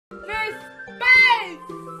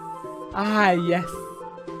Ah, yes.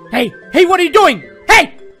 Hey, hey, what are you doing?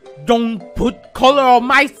 Hey! Don't put color on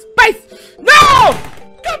my space! No!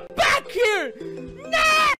 Come back here! No!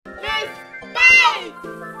 Space!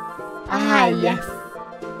 Ah, yes.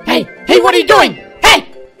 Hey, hey, what are you doing?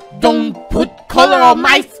 Hey! Don't put color on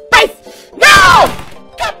my space! No!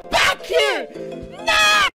 Come back here! No!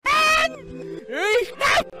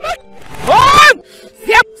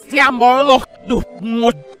 Siamo lo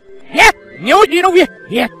một yes nhớ gì đâu vậy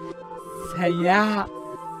yes saya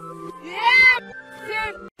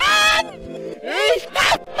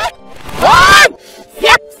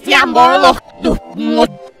siamo lo một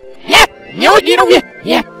yes nhớ gì đâu vậy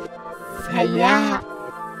yes saya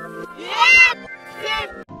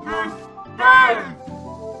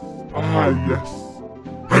Ah, yes.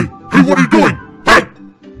 Hey, hey, what are you doing? Hey!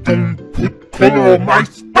 Don't put color on my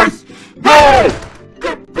space! No!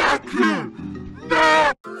 Get back here!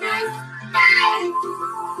 No!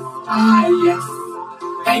 Ah, yes.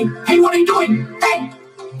 Hey, hey, what are you doing? Hey!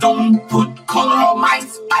 Don't put color on my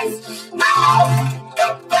space! No!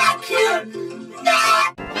 Come back here! No!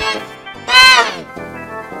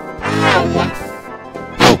 Ah, yes.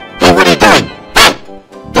 Hey, hey, what are you doing? Hey!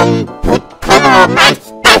 Don't put color on my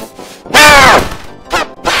space! No!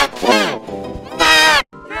 Come back here! No!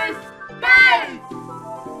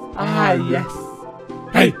 Ah, yes.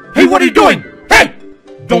 Hey, hey, what are you doing? Hey!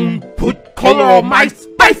 Don't put color on my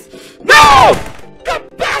space! No! Come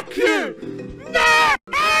back here! No!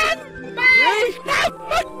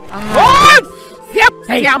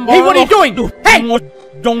 Hey, hey, what are you doing? Hey!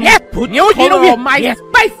 Don't put color on my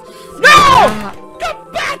space! No!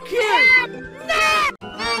 Come back here! No!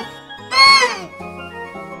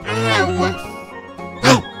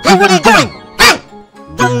 Hey, hey, what are you doing? Hey!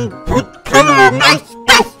 Don't put color on my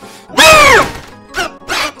space! No! Come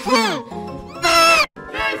back here! No!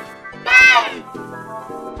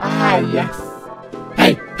 Ah, yes.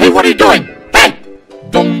 Hey, hey, what are you doing? Hey!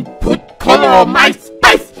 Don't put color on my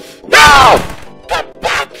space! No! Come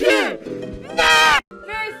back here! No!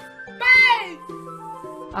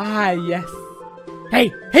 Ah, yes.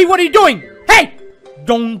 Hey, hey, what are you doing? Hey!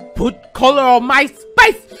 Don't put color on my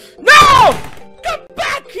space! No! Come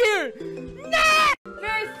back here! No!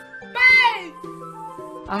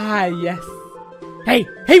 Ah, yes. Hey,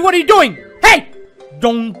 hey, what are you doing? Hey!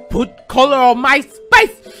 Don't put color on my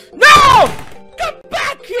space! No! Come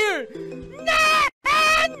back here! No!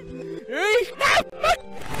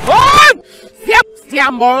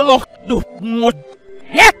 Siamo lo một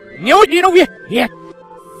yes nhớ gì đâu vậy yes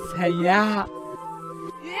saya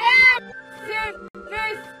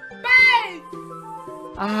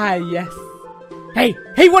Ah, yes. Hey,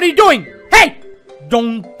 hey, what are you doing? Hey!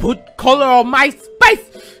 Don't put color on my space!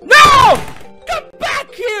 No! Come back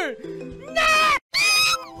here! No!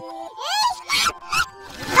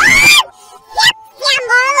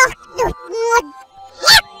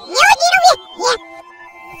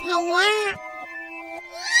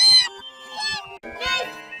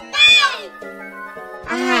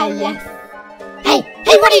 Ah, yes. Hey,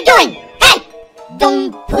 hey, what are you doing? Hey!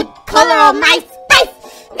 Don't put color on my space!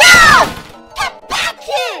 No! Come back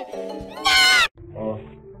here!